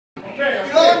Okay.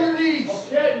 Get on your knees.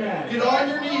 Okay, man. Get on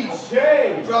your knees.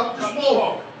 Okay. Drop your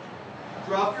smoke.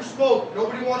 Drop your smoke.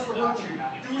 Nobody wants to hurt you.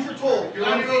 Do as you're told. You're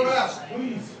under arrest.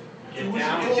 Please. Get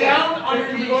down on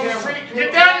your knees.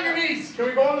 Get down on your knees. Can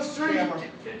we go on the street?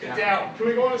 Get down. Can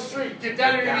we go on the street? Get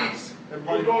down on your knees.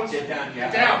 Everybody go on the street.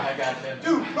 Get down. I got you.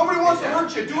 Dude, nobody wants to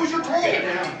hurt you. Do as you're told.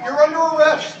 You're under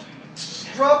arrest.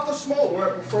 Drop the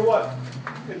smoke. For what?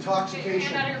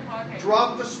 Intoxication. Hand out of your pocket.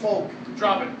 Drop the smoke.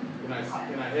 Drop it.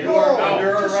 You are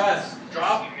under arrest.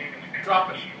 Drop it. Get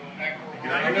on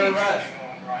your Under knees. arrest.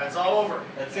 That's all over.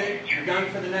 That's it. You're done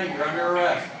for the night. You're under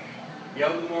arrest. Be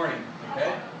out in the morning.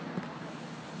 Okay?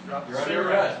 You're under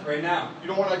arrest right now. You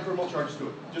don't want to add criminal charges to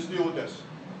it. Just deal with this.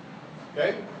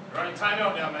 Okay? You're on a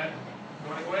timeout now, man. You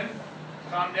want to go in?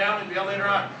 Calm down and be out later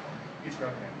on. Each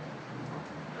grab hand.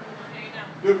 There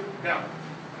you go. Dude, Down.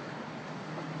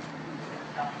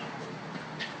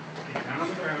 Down on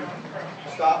the ground.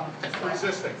 stop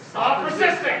resisting. Stop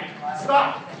resisting!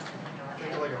 Stop!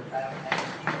 Take your leg up.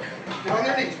 Get on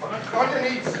your knees. On your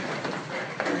knees.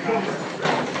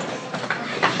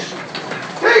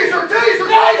 Taser! Taser!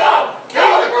 No! Get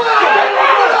on the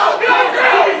ground! Get on the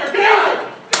ground! Get down!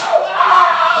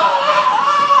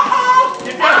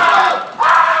 Get down!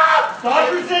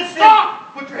 Stop resisting!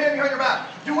 Stop! Put your hand behind your back.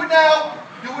 Do it now.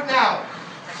 Do it now.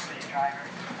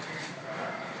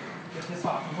 Get this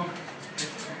off.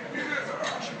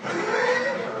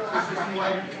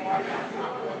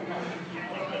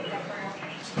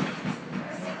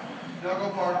 Now go,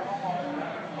 Park.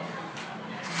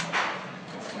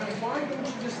 Now, why don't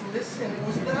you just listen? It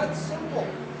was that simple.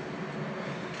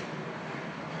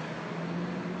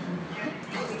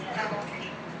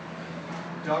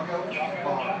 Dugout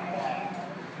bar.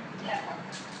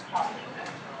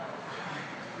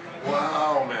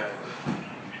 Wow, man.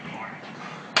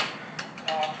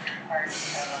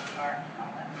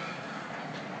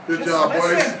 Good Just job,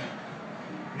 boys. listen.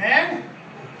 Man,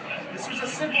 this was a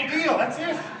simple deal. That's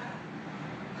it.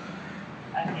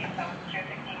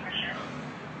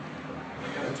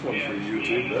 That's one for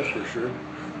YouTube, that's for sure.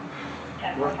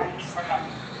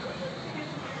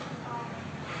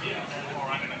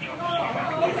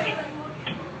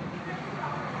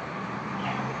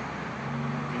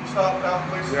 Can you stop now,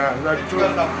 please? Yeah, You that's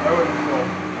got enough. I wouldn't know.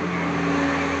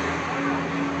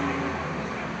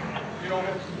 You don't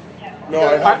have No,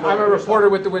 I have I'm a reporter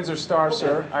with the Windsor Star,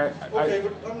 sir. Okay,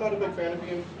 but I'm not a big fan of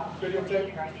being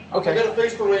videotaped. I Okay, got a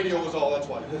face for radio is all, that's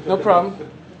why. no problem.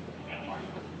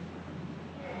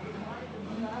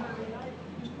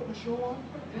 Just putting a show on?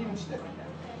 It didn't even stick.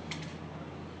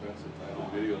 That's the title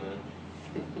of the video then.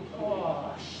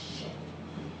 Oh, shit.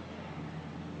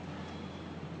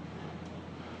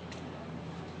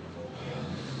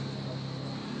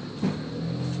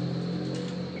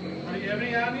 Do you have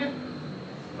any on you?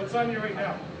 What's on you right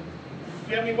now?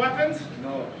 Do you have any weapons?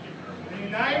 No, Any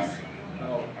knives?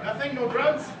 no, Nothing? No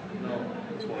drugs? no.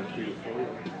 That's why I tweeted for you.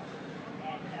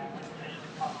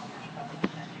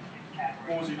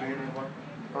 What was he doing in the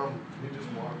He just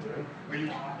walked in. Are you?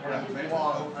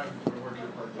 Well, I work here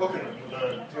part-time. Okay. The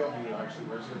tailgate actually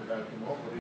works here, the guy came over.